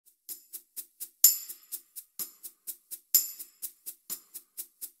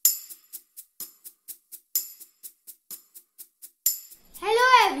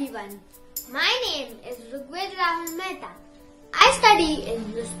everyone. My name is Ruggved Rahul Mehta. I study in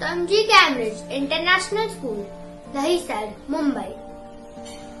Cambridge International School, Dahisar, Mumbai.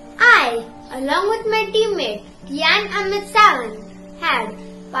 I, along with my teammate Kiaan, Amit, Sawant, had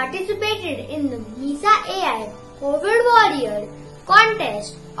participated in the Mesa AI COVID Warrior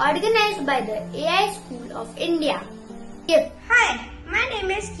contest organized by the AI School of India. Hi, my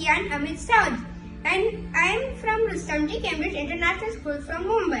name is Kiaan Amit Sawant and I am from Cambridge International School from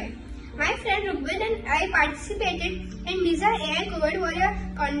Mumbai. My friend Ruggved and I participated in Mesa AI COVID Warrior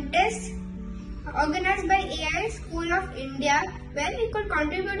contest organized by AI School of India, where we could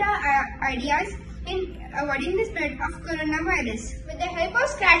contribute our ideas in avoiding the spread of coronavirus. With the help of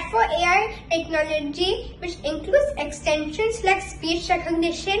Scratch for AI technology, which includes extensions like speech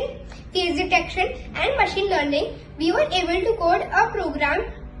recognition, face detection and machine learning, we were able to code a program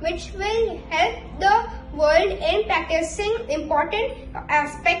which will help the world in practicing important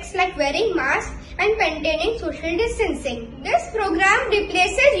aspects like wearing masks and maintaining social distancing. This program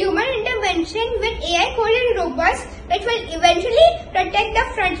replaces human intervention with AI coded robots, which will eventually protect the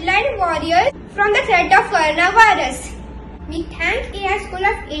frontline warriors from the threat of coronavirus. We thank AI School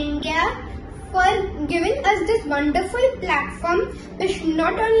of India for giving us this wonderful platform, which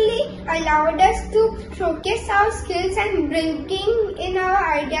not only allowed us to showcase our skills and bringing in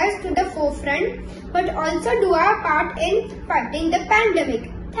our ideas to the forefront, but also do our part in fighting the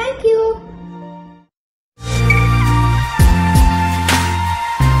pandemic. Thank you.